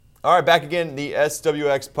All right, back again, the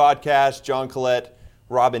SWX podcast. John Collette,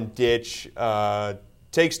 Robin Ditch.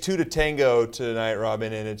 Takes two to tango tonight,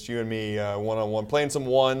 Robin, and it's you and me one-on-one. Playing some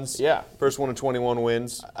ones. Yeah. First one of 21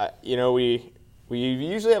 wins. We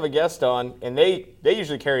usually have a guest on, and they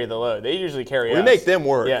usually carry the load. They usually carry us. We make them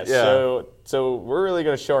work. Yeah. So we're really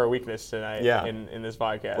going to show our weakness tonight in this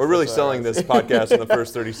podcast. We're really selling this podcast in the the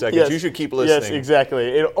first 30 seconds. Yes. You should keep listening. Yes, exactly.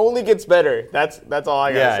 It only gets better. That's all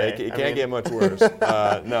I got to say. It can't get much worse.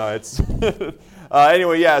 No, it's...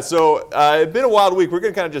 Anyway, yeah, so it's been a wild week. We're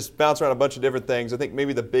going to kind of just bounce around a bunch of different things. I think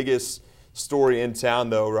maybe the biggest story in town,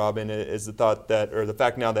 though, Robin, is the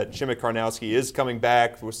fact now that Przemek Karnowski is coming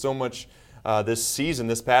back with so much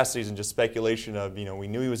this past season, just speculation of, we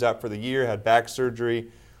knew he was out for the year, had back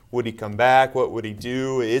surgery. Would he come back? What would he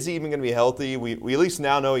do? Is he even going to be healthy? We at least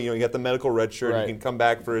now know, he got the medical red shirt. Right. He can come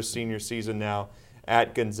back for his senior season now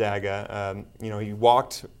at Gonzaga. He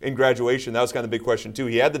walked in graduation. That was kind of the big question, too.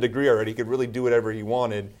 He had the degree already. He could really do whatever he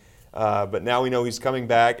wanted. But now we know he's coming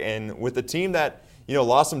back. And with a team that,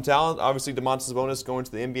 lost some talent, obviously Domantas Sabonis going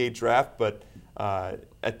to the NBA draft, but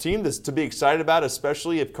a team that's to be excited about,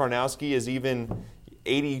 especially if Karnowski is even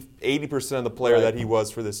 80% of the player that he was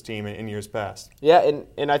for this team in years past. Yeah,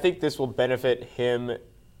 and I think this will benefit him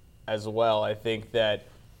as well. I think that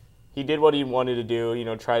he did what he wanted to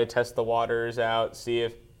do, try to test the waters out, see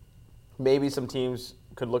if maybe some teams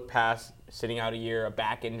could look past sitting out a year, a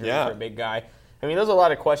back injury for a big guy. I mean, there's a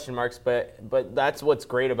lot of question marks, but that's what's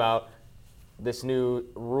great about this new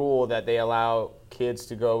rule that they allow kids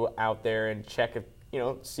to go out there and check if,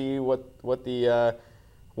 see where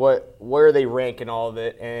they rank in all of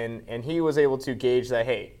it. And he was able to gauge that,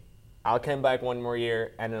 hey, I'll come back one more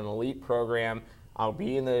year at an elite program. I'll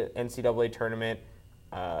be in the NCAA tournament.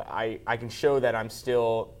 I can show that I'm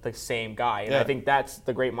still the same guy. And I think that's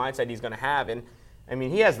the great mindset he's going to have. And, I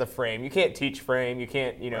mean, he has the frame. You can't teach frame. You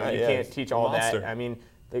can't, can't teach all that. I mean,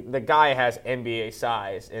 the guy has NBA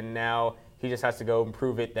size, and now he just has to go and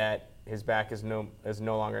prove it that his back is no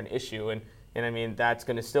longer an issue. And I mean, that's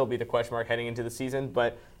going to still be the question mark heading into the season,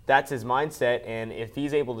 but that's his mindset. And if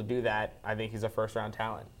he's able to do that, I think he's a first-round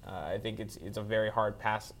talent. I think it's a very hard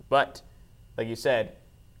pass. But, like you said,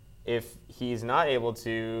 if he's not able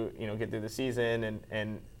to, get through the season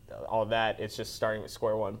and all that, it's just starting with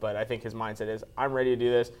square one. But I think his mindset is, I'm ready to do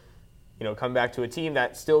this, come back to a team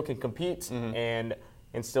that still can compete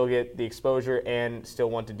and still get the exposure and still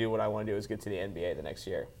want to do what I want to do, is get to the NBA the next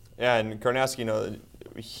year. Yeah, and Karnowski,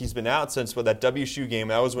 he's been out since that WSU game.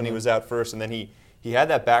 That was when he was out first, and then he had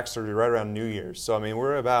that back surgery right around New Year's. So, I mean,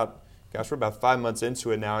 we're about 5 months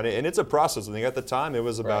into it now, and it's a process. I think at the time it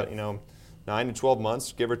was about, 9 to 12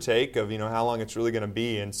 months, give or take, of, how long it's really going to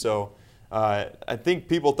be. And so I think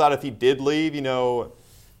people thought if he did leave,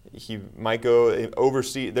 he might go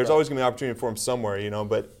overseas. There's always going to be an opportunity for him somewhere,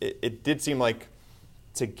 but it did seem like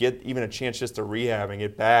to get even a chance just to rehab and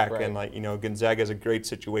get back. Right. And, Gonzaga has a great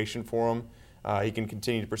situation for him. He can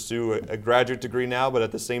continue to pursue a graduate degree now, but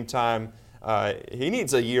at the same time, he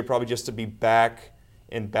needs a year probably just to be back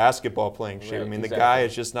in basketball playing shape. Right, I mean, the guy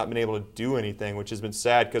has just not been able to do anything, which has been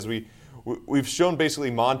sad because we've shown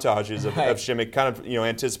basically montages of Przemek kind of,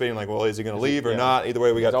 anticipating is he going to leave or not? Either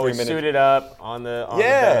way, we got 3 minutes. Suited up on the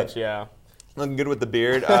bench, Looking good with the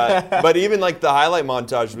beard. But even the highlight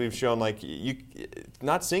montage we've shown, you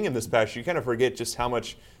not seeing him this past year, you kind of forget just how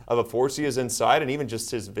much of a force he is inside, and even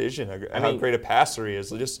just his vision, how great a passer he is.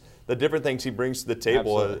 Just the different things he brings to the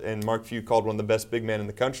table. And Mark Few called one of the best big men in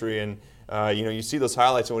the country. And you see those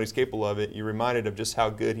highlights and what he's capable of. You're reminded of just how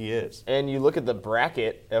good he is. And you look at the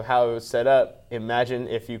bracket of how it was set up. Imagine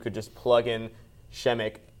if you could just plug in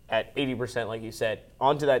Przemek at 80%, like you said,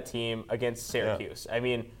 onto that team against Syracuse. Yeah. I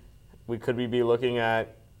mean, could we be looking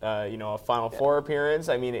at a Final Four appearance?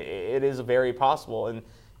 I mean, it is very possible,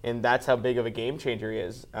 and that's how big of a game changer he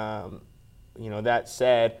is. That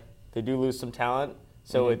said, they do lose some talent,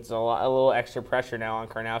 so it's a little extra pressure now on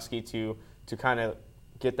Karnowski to kind of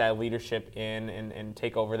get that leadership in and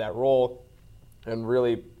take over that role and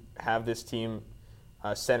really have this team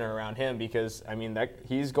center around him, because, I mean,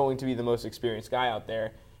 he's going to be the most experienced guy out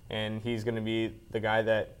there, and he's going to be the guy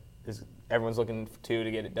that everyone's looking to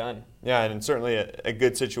get it done. Yeah, and certainly a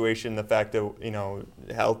good situation. The fact that,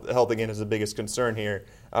 health again is the biggest concern here.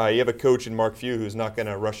 You have a coach in Mark Few who's not going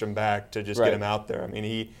to rush him back to just get him out there. I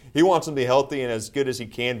mean, he wants him to be healthy and as good as he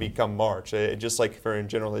can be come March, just like for, in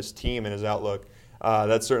general, his team and his outlook.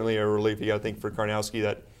 That's certainly a relief. You got to think for Karnowski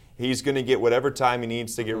that he's going to get whatever time he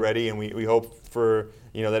needs to get ready, and we hope for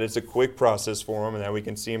that it's a quick process for him and that we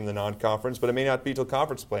can see him in the non-conference. But it may not be till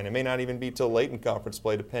conference play, and it may not even be till late in conference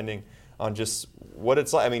play, depending on just what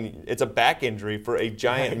it's like. I mean, it's a back injury for a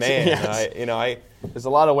giant man. Yes. There's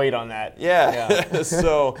a lot of weight on that. Yeah.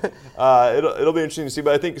 So it'll be interesting to see.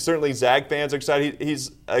 But I think certainly Zag fans are excited.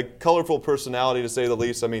 He's a colorful personality, to say the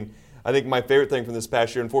least. I mean, I think my favorite thing from this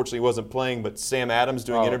past year, unfortunately, he wasn't playing, but Sam Adams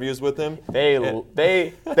doing interviews with him. They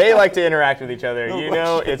like to interact with each other.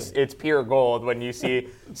 It's pure gold when you see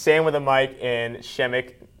Sam with a mic and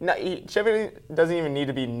Shemek. Shemek doesn't even need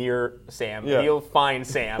to be near Sam. Yeah. He'll find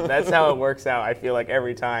Sam. That's how it works out, I feel like,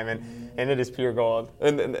 every time, and it is pure gold.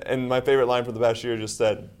 And my favorite line from the past year is just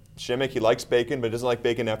that Shemek, he likes bacon, but doesn't like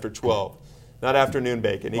bacon after 12. Not afternoon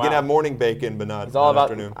bacon. He can have morning bacon, but not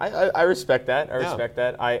afternoon. I respect that. I respect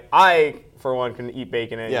that. I for one can eat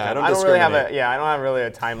bacon anytime. Yeah, I don't really have I don't have really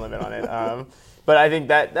a time limit on it. But I think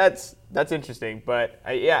that's interesting. But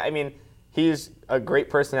I mean, he's a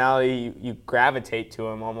great personality. You gravitate to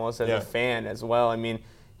him almost as a fan as well. I mean,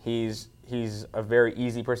 he's a very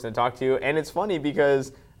easy person to talk to, and it's funny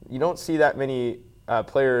because you don't see that many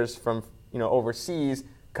players from overseas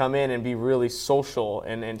come in and be really social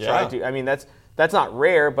and try to. I mean, that's not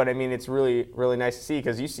rare, but I mean, it's really, really nice to see,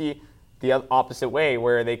 because you see the opposite way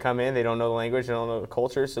where they come in, they don't know the language, they don't know the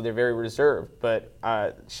culture, so they're very reserved. But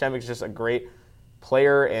Shemek's just a great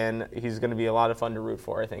player, and he's going to be a lot of fun to root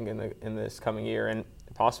for, I think, in this coming year, and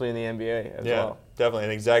possibly in the NBA as well. Yeah, definitely. I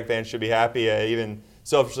think Zag fans should be happy. Even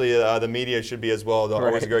selfishly, the media should be as well. They're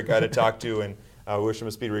always a great guy to talk to, and wish him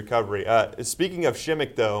a speedy recovery. Speaking of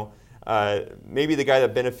Shemek, though, maybe the guy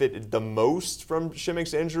that benefited the most from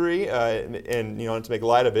Shemek's injury, and not to make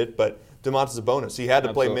light of it, but Domantas Sabonis. He had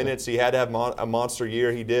to play minutes. He had to have a monster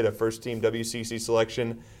year. He did, a first-team WCC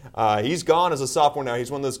selection. He's gone as a sophomore now.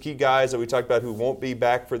 He's one of those key guys that we talked about who won't be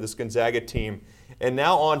back for this Gonzaga team. And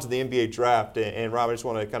now on to the NBA draft. And Rob, I just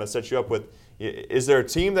want to kind of set you up with, is there a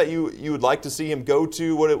team that you would like to see him go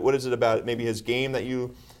to? What is it about maybe his game that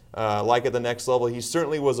you like at the next level? He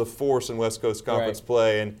certainly was a force in West Coast Conference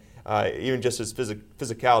play, and even just his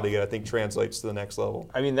physicality, I think, translates to the next level.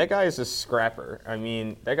 I mean, that guy is a scrapper. I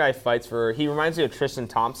mean, that guy fights for – he reminds me of Tristan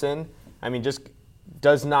Thompson. I mean, just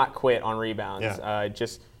does not quit on rebounds. Yeah.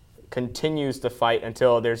 Just continues to fight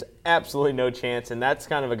until there's absolutely no chance, and that's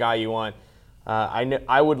kind of a guy you want.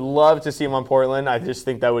 I would love to see him on Portland. I just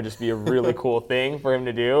think that would just be a really cool thing for him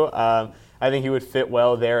to do. I think he would fit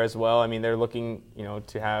well there as well. I mean, they're looking,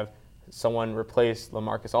 to have someone replace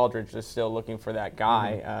LaMarcus Aldridge. They're still looking for that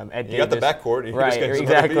guy. Ed Davis. You got the backcourt. Right,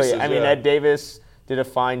 exactly. Pieces, I mean, Ed Davis did a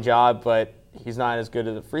fine job, but he's not as good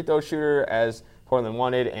as a free throw shooter as Portland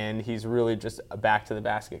wanted, and he's really just a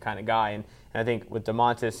back-to-the-basket kind of guy. And I think with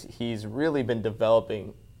Domantas, he's really been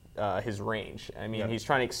developing his range. I mean, he's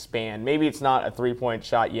trying to expand. Maybe it's not a three-point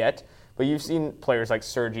shot yet, but you've seen players like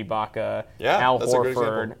Serge Ibaka, Al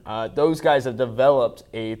Horford. Those guys have developed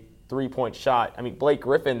a three-point shot. I mean, Blake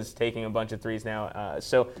Griffin's taking a bunch of threes now.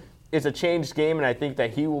 So it's a changed game, and I think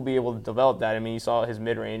that he will be able to develop that. I mean, you saw his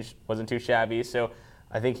mid-range wasn't too shabby, so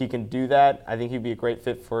I think he can do that. I think he'd be a great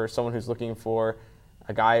fit for someone who's looking for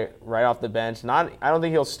a guy right off the bench. I don't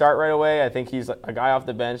think he'll start right away. I think he's a guy off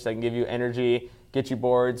the bench that can give you energy, get you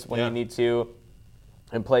boards when you need to,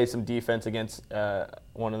 and play some defense against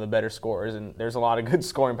one of the better scorers. And there's a lot of good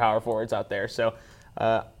scoring power forwards out there. So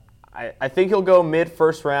I think he'll go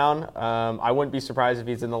mid-first round. I wouldn't be surprised if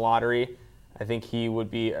he's in the lottery. I think he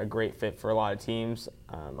would be a great fit for a lot of teams.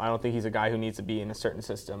 I don't think he's a guy who needs to be in a certain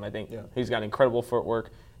system. I think he's got incredible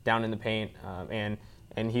footwork down in the paint, and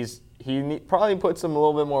he probably puts some a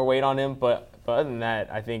little bit more weight on him, but other than that,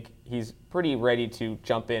 I think he's pretty ready to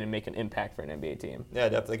jump in and make an impact for an NBA team. Yeah,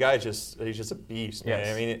 definitely. The guy he's just a beast, man.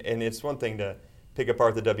 Yes. I mean, and it's one thing to pick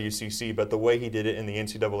apart the WCC, but the way he did it in the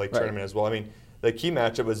NCAA tournament as well. I mean, the key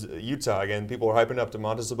matchup was Utah. Again, people were hyping up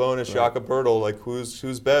Domantas Sabonis, Jakob Poeltl. Like,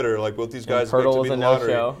 who's better? Like, both these guys picked to be in the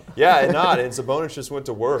lottery. No-show. Yeah, and Sabonis just went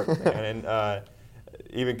to work, man. And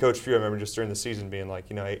even Coach Few, I remember just during the season being like,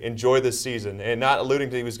 enjoy this season, and not alluding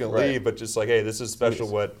to he was going to leave, but just like, hey, this is special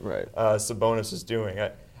what Sabonis is doing.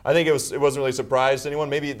 I think it wasn't really a surprise to anyone.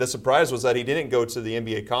 Maybe the surprise was that he didn't go to the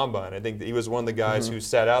NBA Combine. I think that he was one of the guys who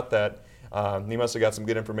sat out that. He must have got some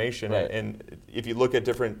good information. Right. And if you look at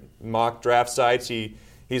different mock draft sites,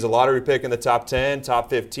 he's a lottery pick in the top 10, top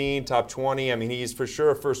 15, top 20. I mean, he's for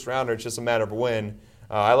sure a first rounder. It's just a matter of when.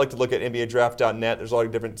 I like to look at NBADraft.net. There's a lot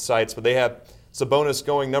of different sites, but they have Sabonis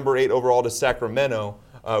going number 8 overall to Sacramento,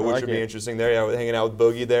 which would be interesting there. Yeah, hanging out with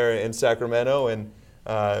Boogie there in Sacramento. And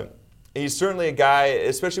he's certainly a guy,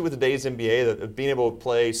 especially with today's NBA, that being able to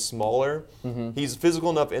play smaller. He's physical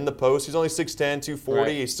enough in the post. He's only 6'10",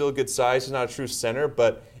 240. He's still a good size. He's not a true center,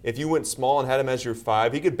 but if you went small and had him as your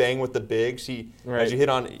 5, he could bang with the bigs. As you hit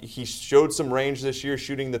on, he showed some range this year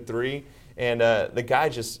shooting the 3. And the guy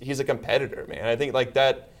he's a competitor, man. I think like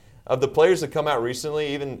that, of the players that come out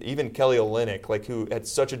recently, even Kelly Olynyk, like who had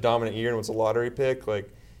such a dominant year and was a lottery pick,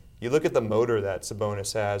 like you look at the motor that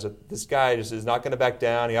Sabonis has. This guy just is not going to back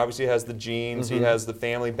down. He obviously has the genes. He has the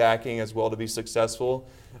family backing as well to be successful.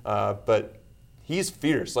 But he's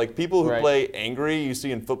fierce. Like people who play angry, you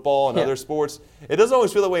see in football and other sports. It doesn't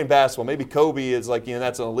always feel that way in basketball. Maybe Kobe is like,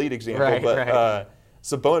 that's an elite example. But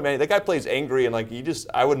Sabonis, man, that guy plays angry and like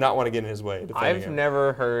I would not want to get in his way. I've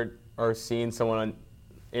never heard or seen someone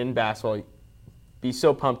in basketball be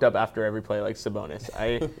so pumped up after every play like Sabonis.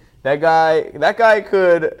 That guy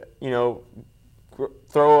could,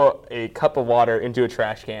 throw a cup of water into a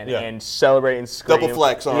trash can and celebrate and scream. Double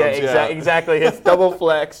flex arms. Exactly. It's double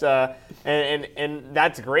flex, and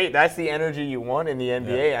that's great. That's the energy you want in the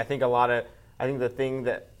NBA. I think the thing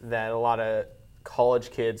that a lot of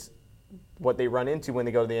college kids, what they run into when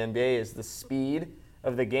they go to the NBA is the speed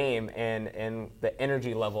of the game and the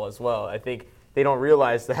energy level as well. I think they don't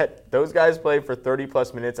realize that those guys play for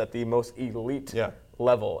 30-plus minutes at the most elite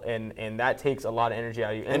level, and that takes a lot of energy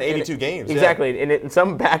out of you. And 82 games. Exactly, and in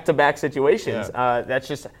some back-to-back situations, that's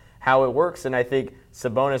just how it works. And I think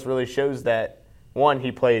Sabonis really shows that, one,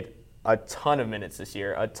 he played a ton of minutes this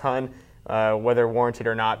year, a ton, whether warranted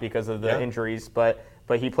or not because of the injuries, but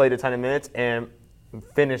he played a ton of minutes and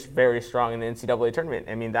finished very strong in the NCAA tournament.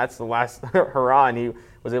 I mean, that's the last hurrah, and he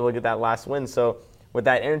was able to get that last win. So with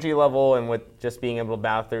that energy level and with just being able to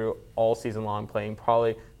battle through all season long, playing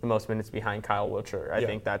probably the most minutes behind Kyle Wiltshire, I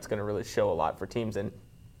think that's going to really show a lot for teams. And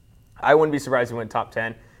I wouldn't be surprised if he went top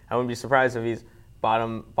 10. I wouldn't be surprised if he's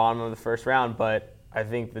bottom of the first round, but I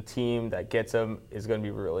think the team that gets him is going to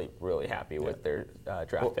be really, really happy with their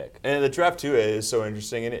draft pick. And the draft, too, is so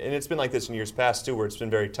interesting. And it's been like this in years past, too, where it's been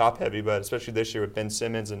very top-heavy, but especially this year with Ben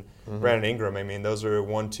Simmons and Brandon Ingram. I mean, those are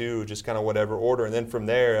 1, 2, just kind of whatever order. And then from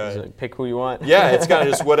there... pick who you want. Yeah, it's kind of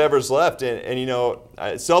just whatever's left.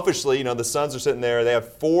 And selfishly, the Suns are sitting there. They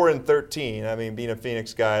have 4 and 13. I mean, being a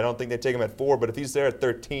Phoenix guy, I don't think they take him at 4, but if he's there at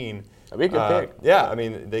 13... That'd be a good pick. Yeah, I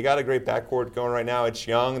mean, they got a great backcourt going right now. It's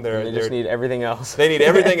young. They just need everything else. They need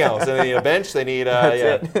everything else. They need a bench. They need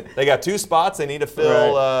they got 2 spots. They need to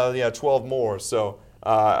fill 12 more. So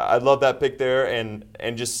I love that pick there, and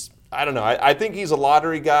just I don't know. I think he's a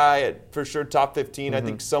lottery guy for sure, top 15. I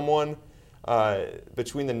think someone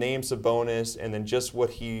between the name Sabonis and then just what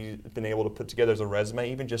he's been able to put together as a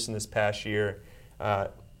resume, even just in this past year.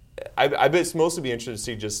 I bet it's mostly be interested to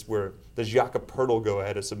see just where does Jakob Poeltl go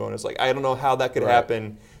ahead of Sabonis. Like, I don't know how that could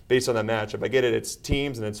happen based on that matchup. I get it, it's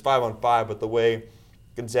teams and it's 5-on-5, but the way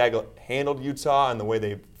Gonzaga handled Utah and the way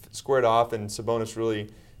they squared off and Sabonis really,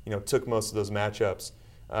 took most of those matchups,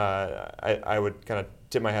 I would kind of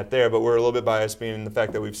tip my hat there. But we're a little bit biased being in the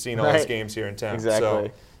fact that we've seen all these games here in town.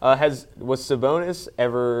 Exactly. So, was Sabonis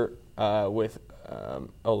ever with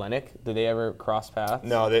Olynyk? Did they ever cross paths?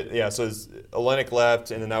 No, so Olynyk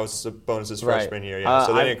left, and then that was Sabonis' freshman year. Yeah,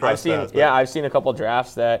 so they didn't cross paths. I've seen a couple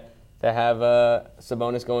drafts that have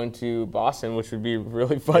Sabonis going to Boston, which would be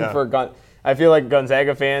really fun for I feel like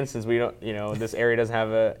Gonzaga fans, since we don't, this area doesn't have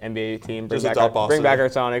an NBA team, bring back our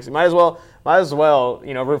Sonics. Might as well,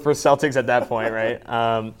 root for Celtics at that point,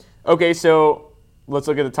 right? Okay, so let's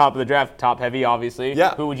look at the top of the draft. Top heavy, obviously.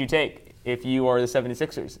 Yeah. Who would you take if you are the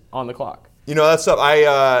 76ers on the clock? That's tough.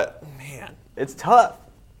 Man, it's tough.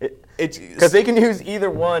 Because they can use either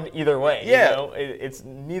one either way. Yeah. It's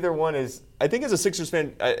neither one is. I think as a Sixers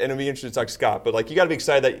fan, and it'd be interesting to talk to Scott, but you got to be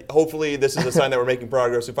excited that hopefully this is a sign that we're making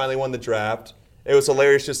progress. We finally won the draft. It was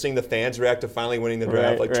hilarious just seeing the fans react to finally winning the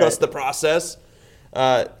draft. Trust the process.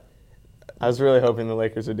 I was really hoping the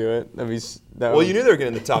Lakers would do it. You knew they were getting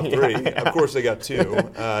in the top 3. Yeah. Of course, they got 2.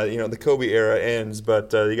 The Kobe era ends,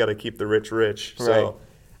 but you got to keep the rich. So,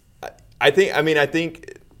 I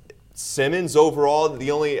think Simmons overall.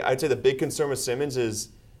 I'd say the big concern with Simmons is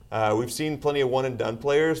we've seen plenty of one and done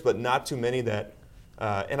players, but not too many that.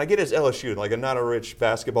 And I get it's LSU, like I'm not a rich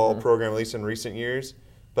basketball program, at least in recent years.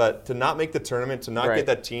 But to not make the tournament, to not get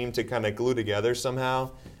that team to kind of glue together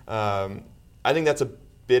somehow, I think that's a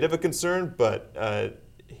bit of a concern, but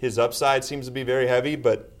his upside seems to be very heavy.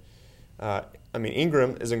 But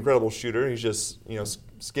Ingram is an incredible shooter. He's just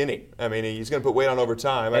skinny. He's going to put weight on over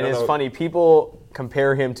time. And it's funny, people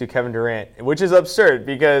compare him to Kevin Durant, which is absurd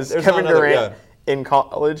because Kevin Durant in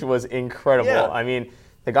college was incredible. Yeah.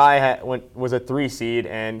 The guy was a 3 seed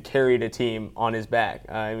and carried a team on his back.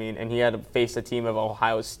 And he had to face a team of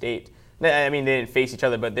Ohio State. They didn't face each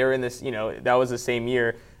other, but they were in this. That was the same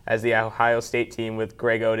year as the Ohio State team with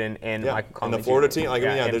Greg Oden and Michael Conley. And the Florida team,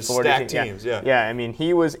 there's stacked teams.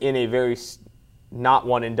 He was in a very not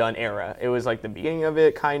one and done era. It was like the beginning of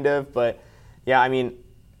it, kind of, but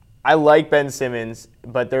I like Ben Simmons,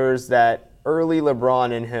 but there was that early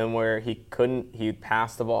LeBron in him where he'd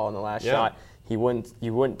pass the ball in the last shot. He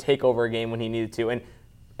wouldn't take over a game when he needed to.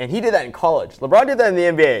 And he did that in college. LeBron did that in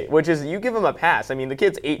the NBA, which is you give him a pass. I mean, the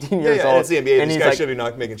kid's 18 years old. It's the NBA. And this he's guy should be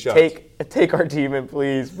not making shots. Take our team and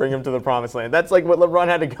please bring him to the promised land. That's like what LeBron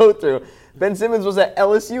had to go through. Ben Simmons was at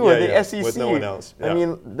LSU in the SEC. With no one else. Yeah. I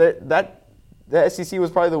mean, the SEC was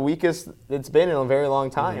probably the weakest it's been in a very long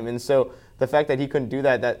time. Mm-hmm. And so the fact that he couldn't do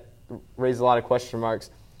that raised a lot of question marks.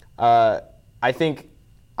 I think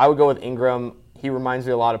I would go with Ingram. He reminds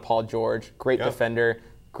me a lot of Paul George. Great defender,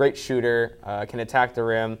 great shooter, can attack the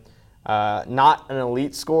rim. Not an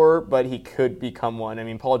elite scorer, but he could become one. I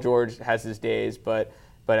mean, Paul George has his days, but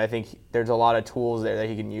I think there's a lot of tools there that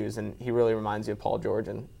he can use, and he really reminds you of Paul George.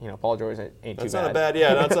 And Paul George ain't too bad.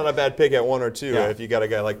 That's not a bad pick at 1 or 2 if you got a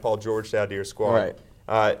guy like Paul George to add to your squad.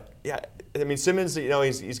 Right. I mean, Simmons,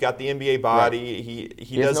 he's got the NBA body. Right.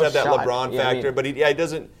 He does have that shot. LeBron factor, but he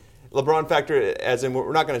doesn't. LeBron factor, as in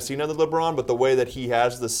we're not going to see another LeBron, but the way that he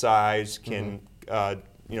has the size can.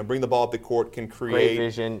 Bring the ball up the court, can create. Great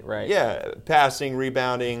vision, right. Yeah, passing,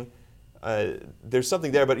 rebounding. There's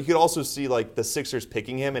something there, but you could also see like the Sixers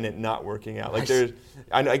picking him and it not working out. Like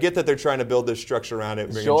I get that they're trying to build this structure around it.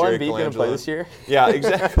 Is Joel Embiid going to play this year? Yeah,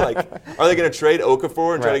 exactly. Like, are they going to trade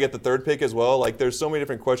Okafor and try to get the 3rd pick as well? Like, there's so many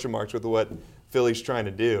different question marks with what Philly's trying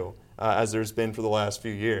to do, as there's been for the last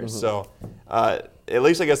few years. Mm-hmm. So at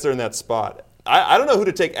least I guess they're in that spot. I don't know who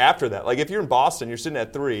to take after that. Like, if you're in Boston, you're sitting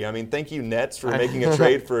at 3. I mean, thank you, Nets, for making a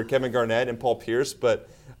trade for Kevin Garnett and Paul Pierce, but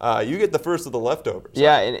you get the first of the leftovers.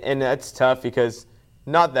 Yeah, and that's tough because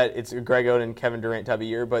not that it's a Greg Oden, Kevin Durant type of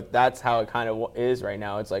year, but that's how it kind of is right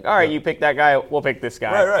now. It's like, all right, you pick that guy, we'll pick this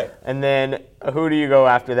guy. Right. And then who do you go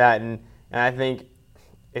after that? And I think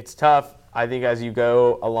it's tough. I think as you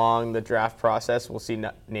go along the draft process, we'll see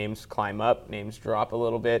names climb up, names drop a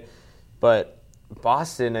little bit. But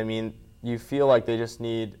Boston, I mean, you feel like they just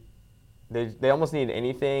need they almost need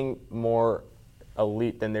anything more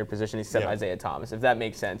elite than their position except Isaiah Thomas, if that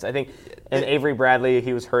makes sense. I think, and Avery Bradley,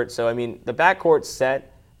 he was hurt, so I mean the backcourt's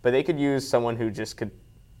set, but they could use someone who just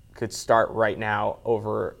could start right now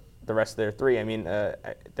over the rest of their 3. I mean,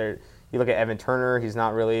 you look at Evan Turner, he's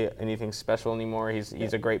not really anything special anymore. He's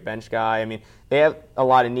a great bench guy. I mean, they have a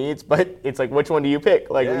lot of needs, but it's like, which one do you pick?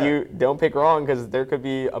 Like, you don't pick wrong because there could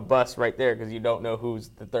be a bust right there because you don't know who's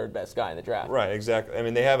the 3rd best guy in the draft. Right, exactly. I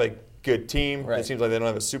mean, they have a good team. Right. It seems like they don't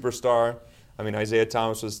have a superstar. I mean, Isaiah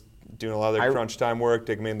Thomas was doing a lot of their crunch time work,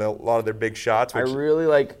 taking a lot of their big shots. I really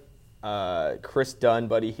like Chris Dunn,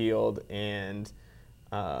 Buddy Hield, and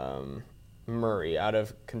Murray out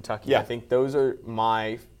of Kentucky. Yeah. I think those are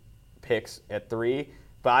my picks at 3,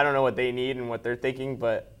 but I don't know what they need and what they're thinking,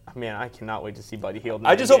 but man, I cannot wait to see Buddy Hield.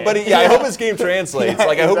 I just hope I hope his game translates.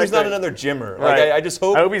 I hope he's not another Jimmer. Like, right. I just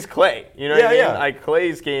hope. I hope he's Clay. You know what I mean? Like,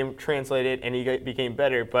 Clay's game translated and he became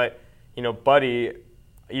better, but Buddy,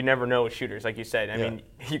 you never know with shooters, like you said. I mean,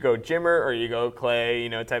 you go Jimmer or you go Clay,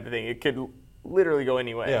 type of thing. It could literally go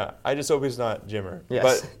any way. Yeah, I just hope he's not Jimmer.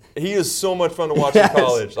 Yes. But he is so much fun to watch in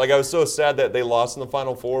college. Like, I was so sad that they lost in the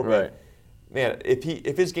Final Four, but right. Man,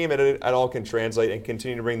 if his game at all can translate and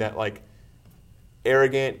continue to bring that like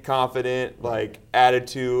arrogant, confident like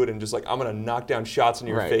attitude and just like I'm gonna knock down shots in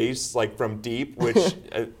your face like from deep, which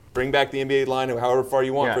bring back the NBA line of however far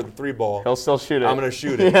you want for the 3 ball. He'll still shoot it. I'm gonna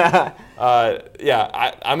shoot it.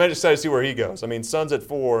 I'm excited to see where he goes. I mean, Suns at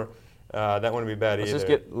 4. That wouldn't be bad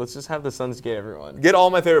either. Let's just have the Suns get everyone. Get all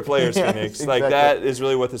my favorite players, Phoenix. Exactly. Like, that is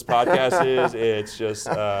really what this podcast is. It's just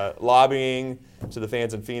lobbying to the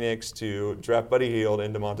fans in Phoenix to draft Buddy Hield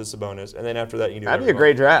and Domantas Sabonis, and then after that, you can do That'd be a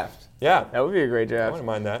great draft. Yeah. That would be a great draft. I wouldn't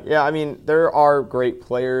mind that. Yeah, I mean, there are great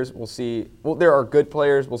players. We'll see. Well, there are good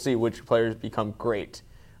players. We'll see which players become great.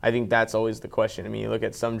 I think that's always the question. I mean, you look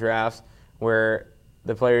at some drafts where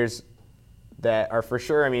the players that are for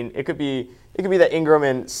sure, I mean, it could be that Ingram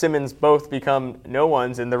and Simmons both become no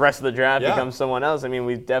ones and the rest of the draft becomes someone else. I mean,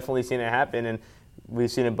 we've definitely seen it happen, and we've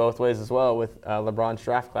seen it both ways as well with LeBron's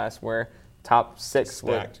draft class where top 6,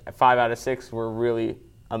 5 out of 6 were really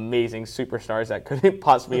amazing superstars that couldn't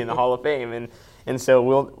possibly be in the Hall of Fame. And so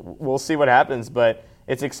we'll see what happens, but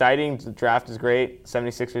it's exciting. The draft is great.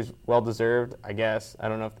 76ers well-deserved, I guess. I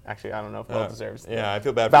don't know if well-deserved. Yeah, I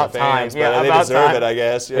feel bad about for the fans, time. but they deserve it, I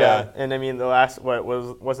guess. Yeah. And I mean,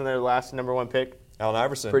 wasn't their last number 1 pick? Allen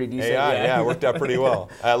Iverson. Pretty decent. It worked out pretty well.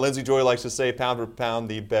 Lindsey Joy likes to say, pound for pound,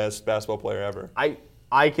 the best basketball player ever.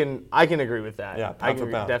 I can agree with that. Yeah, pound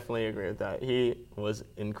for pound. Definitely agree with that. He was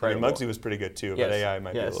incredible. I mean, Muggsy was pretty good too, but AI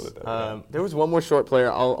might be a little bit better. There was one more short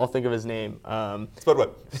player. I'll think of his name. Spud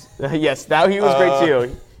Webb. Yes, he was great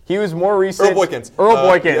too. He was more recent. Earl Boykins.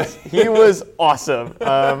 Boykins. Yeah. He was awesome.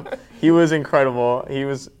 He was incredible.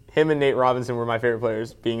 Him and Nate Robinson were my favorite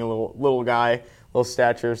players, being a little guy, little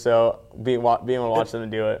stature. So being able to watch them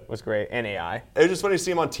do it was great. And AI. It was just funny to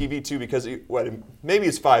see him on TV too, because maybe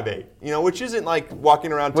he's 5'8", which isn't like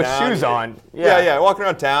walking around town. With shoes on. Yeah, walking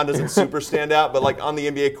around town doesn't super stand out, but like on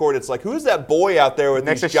the NBA court, it's like, who's that boy out there with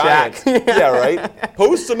these giants? Yeah, right.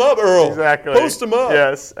 Post him up, Earl. Exactly. Post him up.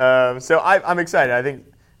 Yes. So I'm excited. I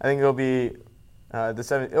think it'll be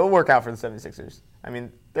it'll work out for the 76ers. I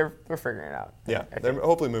mean, they're figuring it out. Yeah, they're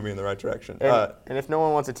hopefully moving in the right direction. And if no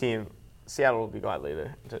one wants a team, Seattle will be gladly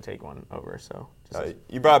to take one over. So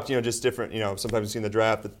you brought up just different. Sometimes you see in the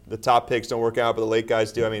draft the top picks don't work out, but the late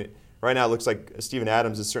guys do. I mean, right now it looks like Steven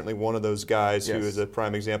Adams is certainly one of those guys who is a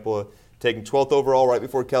prime example of taking 12th overall right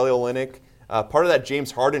before Kelly Olynyk. Part of that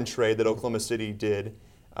James Harden trade that Oklahoma City did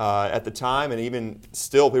at the time, and even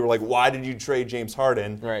still, people were like, "Why did you trade James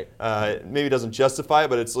Harden?" Right. Maybe it doesn't justify it,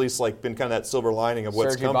 but it's at least like been kind of that silver lining of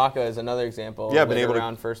what's come. Serge Ibaka is another example. Yeah, been able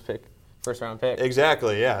to first round pick.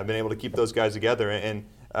 Exactly. Yeah, I've been able to keep those guys together, and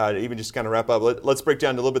even just kind of wrap up. Let's break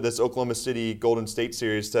down a little bit this Oklahoma City Golden State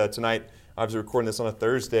series tonight. Obviously, recording this on a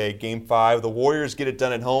Thursday, Game 5. The Warriors get it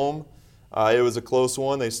done at home. It was a close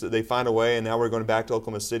one. They find a way, and now we're going back to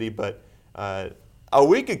Oklahoma City, but. A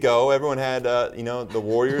week ago, everyone had the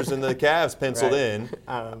Warriors and the Cavs penciled in.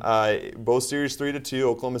 Both series 3-2.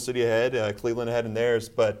 Oklahoma City ahead, Cleveland ahead in theirs.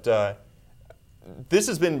 But this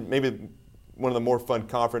has been maybe one of the more fun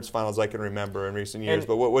conference finals I can remember in recent years.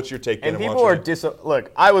 But what's your take? And people are look.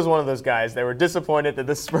 I was one of those guys that were disappointed that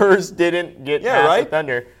the Spurs didn't get past the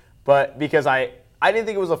Thunder, but because I didn't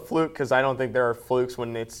think it was a fluke, because I don't think there are flukes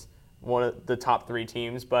when it's one of the top 3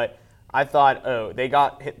 teams, but. I thought, they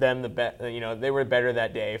got them they were better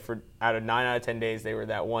that day. Out of 9 out of 10 days, they were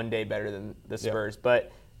that one day better than the Spurs. Yep.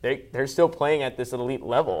 But they're still playing at this elite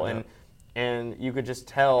level, and you could just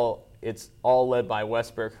tell it's all led by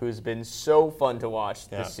Westbrook, who's been so fun to watch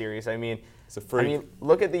this series. I mean, it's a freak. I mean,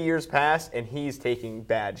 look at the years past, and he's taking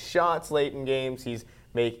bad shots late in games. He's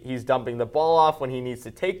dumping the ball off when he needs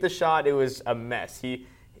to take the shot. It was a mess.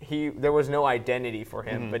 There was no identity for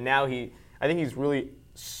him, but now I think he's really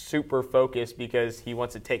super focused because he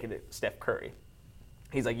wants to take it to Steph Curry.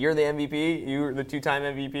 He's like, you're the MVP. You're the 2-time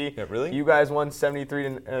MVP. Yeah, really? You guys won 73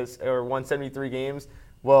 games.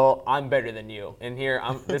 Well, I'm better than you, and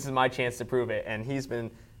this is my chance to prove it. And he's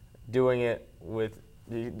been doing it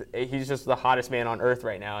he's just the hottest man on earth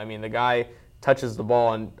right now. I mean, the guy touches the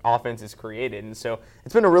ball and offense is created, and so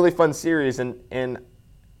it's been a really fun series. And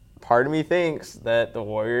part of me thinks that the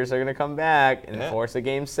Warriors are going to come back and force a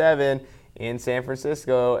Game 7 in San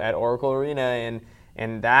Francisco at Oracle Arena,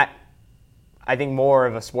 and that, I think more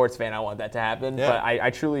of a sports fan, I want that to happen. Yeah. But I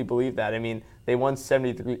truly believe that. I mean, they won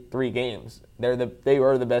 73 games. They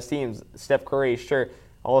were the best teams. Steph Curry, sure,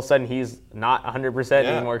 all of a sudden he's not 100%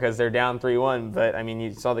 anymore because they're down 3-1. But I mean,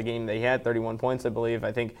 you saw the game they had, 31 points, I believe.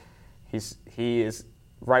 I think he is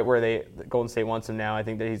right where Golden State wants him now. I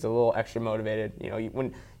think that he's a little extra motivated.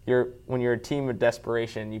 When you're a team of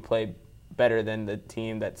desperation, you play better than the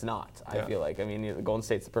team that's not, I feel like. I mean, the Golden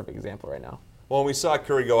State's the perfect example right now. Well, we saw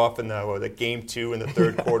Curry go off in the Game 2 in the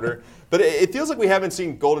third quarter. But it feels like we haven't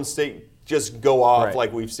seen Golden State just go off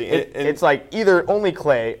like we've seen. It's like either only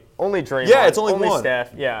Clay, only Draymond, it's only one.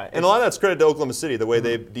 Steph. Yeah, and a lot of that's credit to Oklahoma City, the way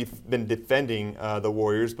they've been defending the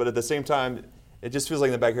Warriors. But at the same time, it just feels like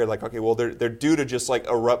in the back here, like, okay, well, they're due to just like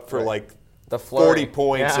erupt for like the 40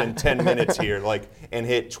 points in 10 minutes here, and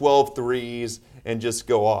hit 12 threes and just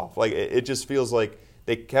go off. Like it just feels like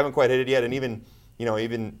they haven't quite hit it yet. And even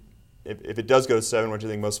if it does go to 7, which I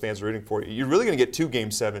think most fans are rooting for, you're really going to get 2 Game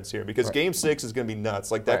 7s here, because Game 6 is going to be nuts.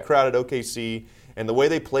 Like that crowd at OKC and the way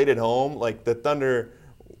they played at home, like the Thunder,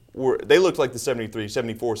 they looked like the 73,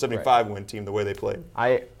 74, 75 win team the way they played.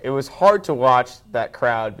 It was hard to watch that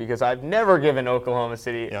crowd because I've never given Oklahoma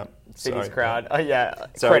City's crowd credit.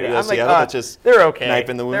 I'm like, just they're okay. Knife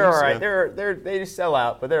in the wounds. They're all right. They just sell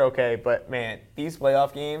out, but they're okay. But man, these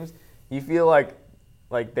playoff games, you feel like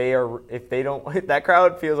they are. If they don't, that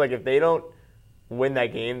crowd feels like if they don't win that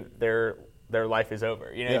game, their life is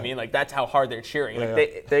over. You know what I mean? Like that's how hard they're cheering.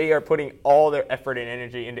 They are putting all their effort and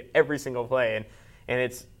energy into every single play,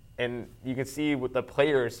 and you can see what the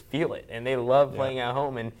players feel it, and they love playing at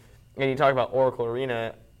home. And you talk about Oracle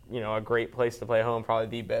Arena, a great place to play home, probably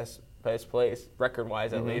the best place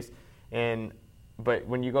record-wise at least. But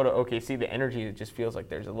when you go to OKC, the energy, it just feels like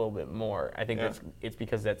there's a little bit more. I think it's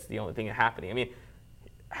because that's the only thing happening. I mean,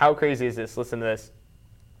 how crazy is this? Listen to this.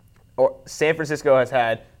 San Francisco has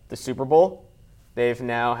had the Super Bowl. They've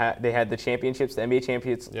now had the championships, the NBA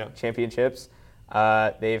championships.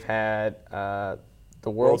 They've had the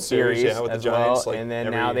World Series with as the Giants, well, like and then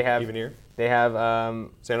every now they have even year. They have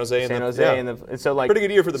San Jose, and so like pretty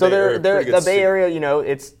good year for the so Bay Area. The Bay Area, you know,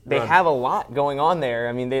 they run. have a lot going on there.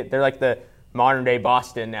 I mean, they're like the modern day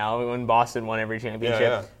Boston now, when Boston won every championship.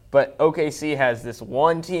 Yeah. But OKC has this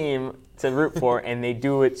one team to root for, and they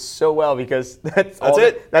do it so well because that's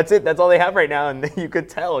it. That's all they have right now, and you could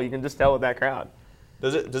tell. You can just tell with that crowd.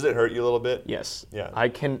 Does it hurt you a little bit? Yes. Yeah. I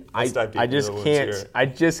can. Let's dive deep I just into the can't. woods here. I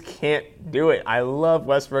just can't do it. I love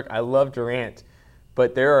Westbrook. I love Durant,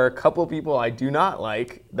 but there are a couple people I do not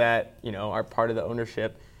like that are part of the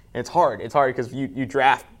ownership. And it's hard. It's hard because you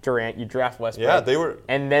draft Durant, you draft Westbrook. Yeah, they were.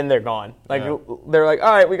 And then they're gone. Like they're like,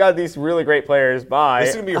 all right, we got these really great players. Bye. This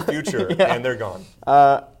is gonna be your future, and they're gone.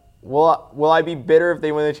 Will I be bitter if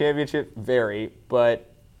they win the championship? Very,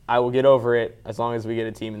 but I will get over it as long as we get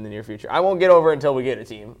a team in the near future. I won't get over it until we get a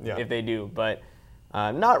team if they do. But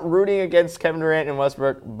not rooting against Kevin Durant and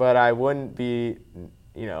Westbrook, but I wouldn't be,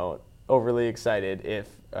 overly excited if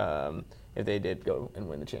they did go and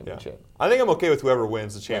win the championship. Yeah. I think I'm okay with whoever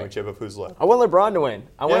wins the championship of who's left. I want LeBron to win.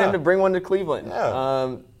 I want him to bring one to Cleveland.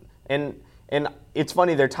 Yeah. And it's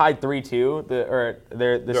funny, they're tied 3-2.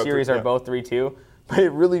 The series are both 3-2, but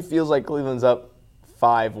it really feels like Cleveland's up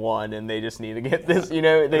 5-1, and they just need to get this.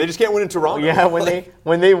 They just can't win in Toronto. Yeah,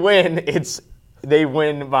 when they win, they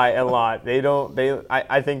win by a lot.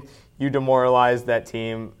 I think you demoralize that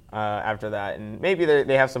team after that, and maybe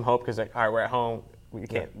they have some hope because all right, we're at home.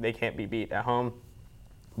 They can't be beat at home.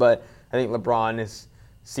 But I think LeBron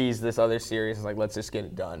sees this other series and is like, let's just get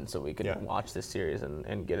it done so we can watch this series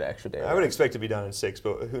and get an extra day. I would expect to be done in 6,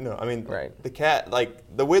 but who knows? I mean, right. the Cat, like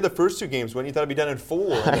the way the first 2 games went, you thought it'd be done in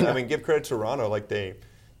 4. I mean, give credit to Toronto, like they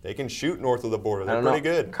can shoot north of the border. They're pretty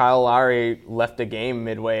good. Kyle Lowry left a game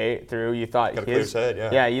midway through. You thought got to clear his head,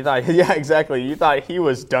 you thought, exactly. You thought he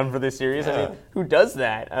was done for this series. Yeah. I mean, who does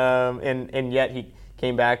that? And yet he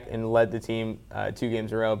came back and led the team 2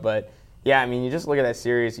 games in a row. But yeah, I mean, you just look at that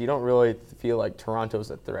series, you don't really feel like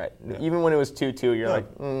Toronto's a threat. Yeah. Even when it was 2-2, you're like,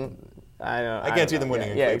 I can't see them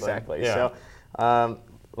winning. Yeah, exactly. Yeah. So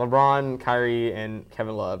LeBron, Kyrie, and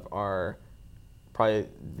Kevin Love are probably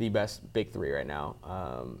the best big 3 right now.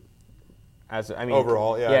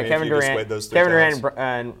 Overall, yeah. I mean, Kevin Durant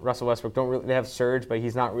and Russell Westbrook don't really. They have surge, but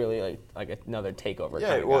he's not really like another takeover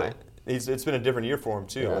kind of guy. It's been a different year for him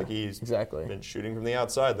too. Yeah, like he's been shooting from the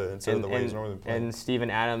outside instead of the way he's normally playing. And Steven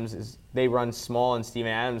Adams they run small, and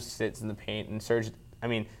Steven Adams sits in the paint. And Serge, I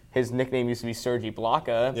mean, his nickname used to be Serge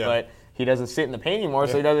Ibaka, but he doesn't sit in the paint anymore,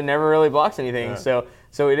 so he never really blocks anything. Yeah.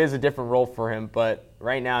 So it is a different role for him. But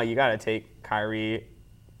right now, you got to take Kyrie,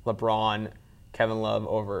 LeBron, Kevin Love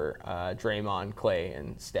over Draymond, Clay,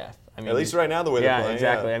 and Steph. I mean, at least right now, the way they're playing.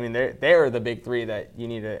 Exactly. Yeah. I mean, they're the big 3 that you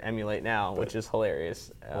need to emulate now, which is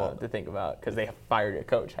hilarious to think about because they fired a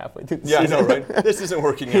coach halfway through the season. Yeah, I know, right? This isn't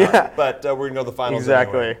working out, but we're going to go to the finals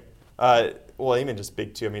anyway. Even just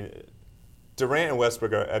big 2. I mean, Durant and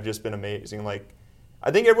Westbrook have just been amazing. Like, I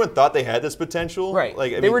think everyone thought they had this potential. Right.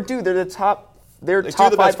 Like, they're the top. They're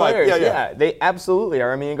top 5 players. Yeah, they absolutely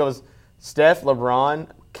are. I mean, it goes Steph, LeBron,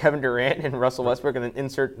 Kevin Durant, and Russell Westbrook, and then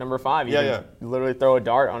insert number 5. You literally throw a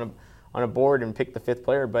dart on a board and pick the 5th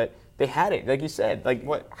player, but they had it, like you said. Like,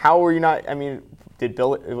 how were you not? I mean, did it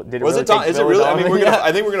really was it? Is it really? I mean,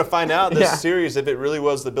 I think we're gonna find out this series if it really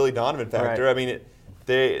was the Billy Donovan factor. Right. I mean,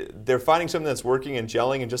 they're finding something that's working and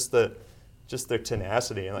gelling, and just their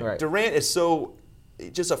tenacity. And like Durant is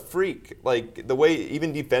just a freak. Like the way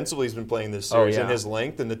even defensively he's been playing this series and his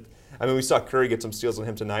length and we saw Curry get some steals on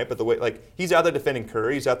him tonight, but the way he's out there defending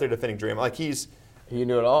Curry, he's out there defending Draymond. Like he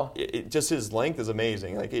knew it all. Just his length is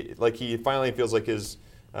amazing. Like he finally feels like his,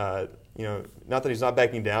 not that he's not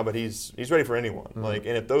backing down, but he's ready for anyone. Mm-hmm. Like,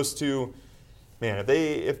 and if those 2, man,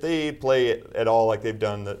 if they play at all like they've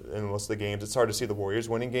done in most of the games, it's hard to see the Warriors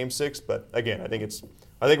winning Game 6. But again, I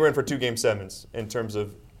think we're in for 2 Game 7s in terms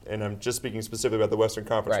of, and I'm just speaking specifically about the Western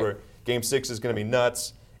Conference, where Game 6 is going to be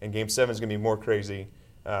nuts and Game 7 is going to be more crazy.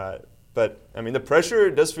 But I mean, the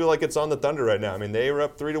pressure does feel like it's on the Thunder right now. I mean, they were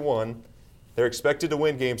up 3-1. They're expected to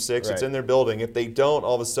win Game 6. Right. It's in their building. If they don't,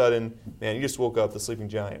 all of a sudden, man, you just woke up the sleeping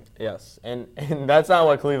giant. Yes, and that's not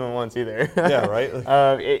what Cleveland wants either. Yeah, right?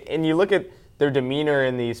 And you look at their demeanor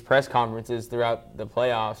in these press conferences throughout the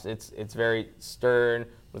playoffs, it's very stern.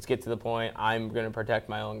 Let's get to the point. I'm going to protect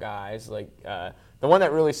my own guys. Like the one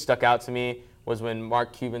that really stuck out to me was when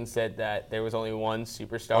Mark Cuban said that there was only one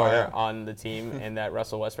superstar on the team and that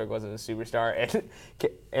Russell Westbrook wasn't a superstar.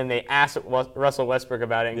 And they asked Russell Westbrook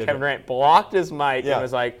about it, and Kevin Durant blocked his mic and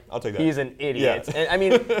was like, I'll take that. He's an idiot. Yeah.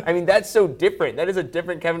 And I mean, that's so different. That is a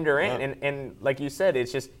different Kevin Durant. And like you said,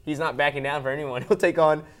 it's just he's not backing down for anyone. He'll take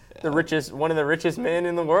on one of the richest men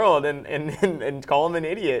in the world and call him an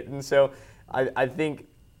idiot. And so I think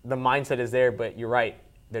the mindset is there, but you're right.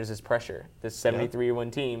 There's this pressure. This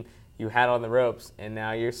 73-1 team you had on the ropes, and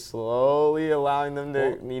now you're slowly allowing them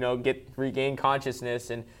to regain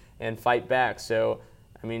consciousness and fight back. So,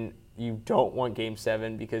 I mean, you don't want Game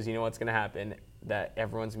 7 because you know what's going to happen, that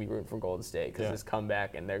everyone's going to be rooting for Golden State because this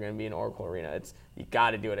comeback, and they're going to be in Oracle Arena. You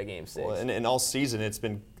got to do it at Game 6. Well, and all season it's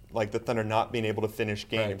been like the Thunder not being able to finish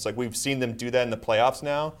games. Like we've seen them do that in the playoffs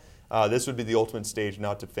now. This would be the ultimate stage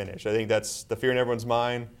not to finish. I think that's the fear in everyone's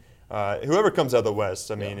mind. Whoever comes out of the West,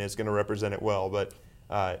 I mean, is going to represent it well. But,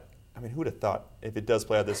 I mean, who would have thought, if it does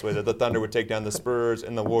play out this way, that the Thunder would take down the Spurs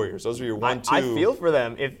and the Warriors? Those are your 1-2. I feel for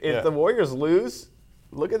them. If the Warriors lose,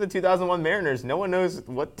 look at the 2001 Mariners. No one knows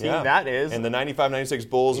what team that is. And the 95-96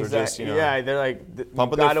 Bulls are just, they're like,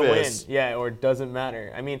 pumping their fists. Win. Yeah, or it doesn't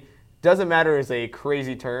matter. I mean, doesn't matter is a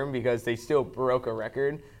crazy term because they still broke a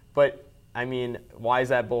record. But, I mean, why is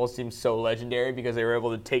that Bulls team so legendary? Because they were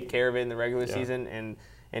able to take care of it in the regular season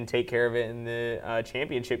and take care of it in the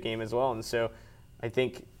championship game as well. And so I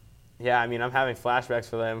think, I mean, I'm having flashbacks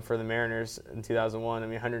for the Mariners in 2001. I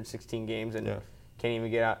mean, 116 games and can't even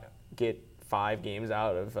get 5 games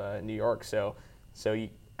out of New York. So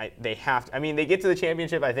they have to. I mean, they get to the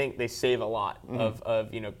championship. I think they save a lot of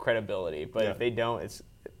credibility. But if they don't, it's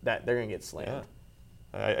that they're gonna get slammed. Yeah.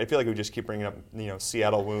 I feel like we just keep bringing up,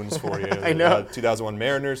 Seattle wounds for you. I know. 2001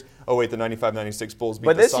 Mariners. Oh wait, the 95-96 Bulls beat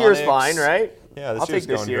the Sonics. But this year's fine, right? Yeah, this year's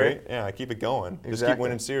going great. Yeah, keep it going. Exactly. Just keep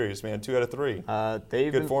winning series, man. 2 out of 3.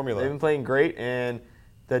 Good formula. They've been playing great, and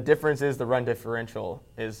the difference is the run differential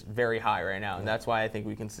is very high right now, and that's why I think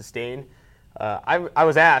we can sustain. I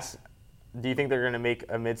was asked, do you think they're going to make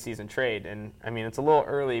a midseason trade? And I mean, it's a little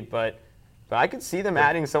early, but I could see them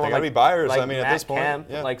adding someone like, be buyers. like I mean, Matt at this point, Kemp,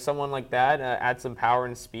 like someone like that, add some power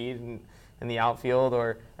and speed in the outfield.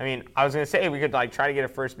 Or, I mean, I was going to say we could try to get a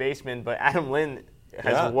first baseman, but Adam Lynn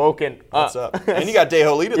has woken up. What's up? And you got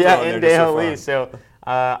Deho Lee to throw in there. Deho Lee. So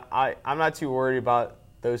I'm not too worried about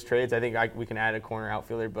those trades. I think we can add a corner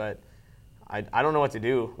outfielder, but I don't know what to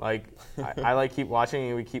do. Like I keep watching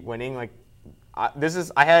and we keep winning. Like I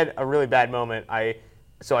had a really bad moment.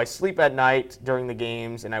 So I sleep at night during the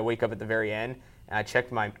games, and I wake up at the very end, and I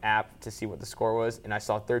checked my app to see what the score was, and I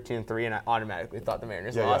saw 13-3, and I automatically thought the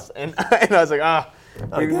Mariners lost. Yeah. And I was like,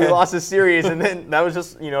 we lost this series, and then that was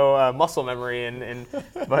just muscle memory,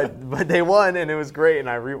 but they won, and it was great, and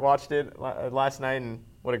I rewatched it last night, and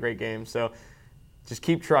what a great game. So just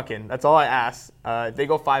keep trucking. That's all I ask. If they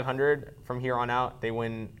go 500 from here on out, they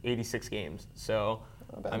win 86 games. So,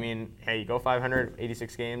 I mean, hey, you go 500,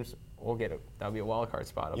 86 games, we'll get it. That'll be a wild card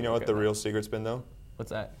spot. You know what the real secret's been, though? What's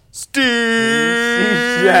that? Steve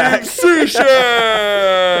Cishek!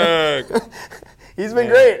 He's been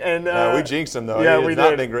great. And we jinxed him, though. Yeah, He's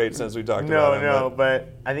not been great since we talked about him. But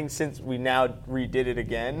I think since we now redid it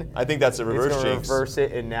again, I think that's a reverse it's gonna jinx. Reverse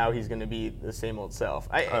it, and now he's going to be the same old self.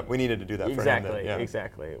 We needed to do that exactly, for him. Then. Yeah.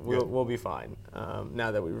 Exactly. We'll be fine now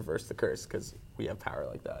that we reversed the curse because we have power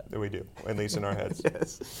like that. We do, at least in our heads.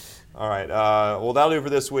 Yes. All right. Well, that'll do it for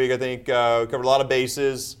this week. I think we covered a lot of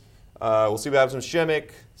bases. We'll see what happens with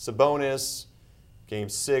Šimić, Sabonis, Game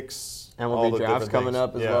 6. And we'll be drafts coming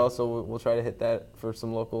up as well, so we'll try to hit that for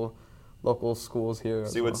some local schools here.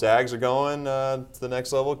 See what Zags are going to the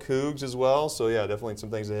next level, Cougs as well. So, yeah, definitely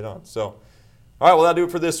some things to hit on. So, all right, well, that'll do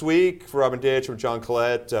it for this week. For Robin Ditch, from John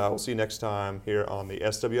Collette, we'll see you next time here on the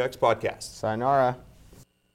SWX Podcast. Sayonara.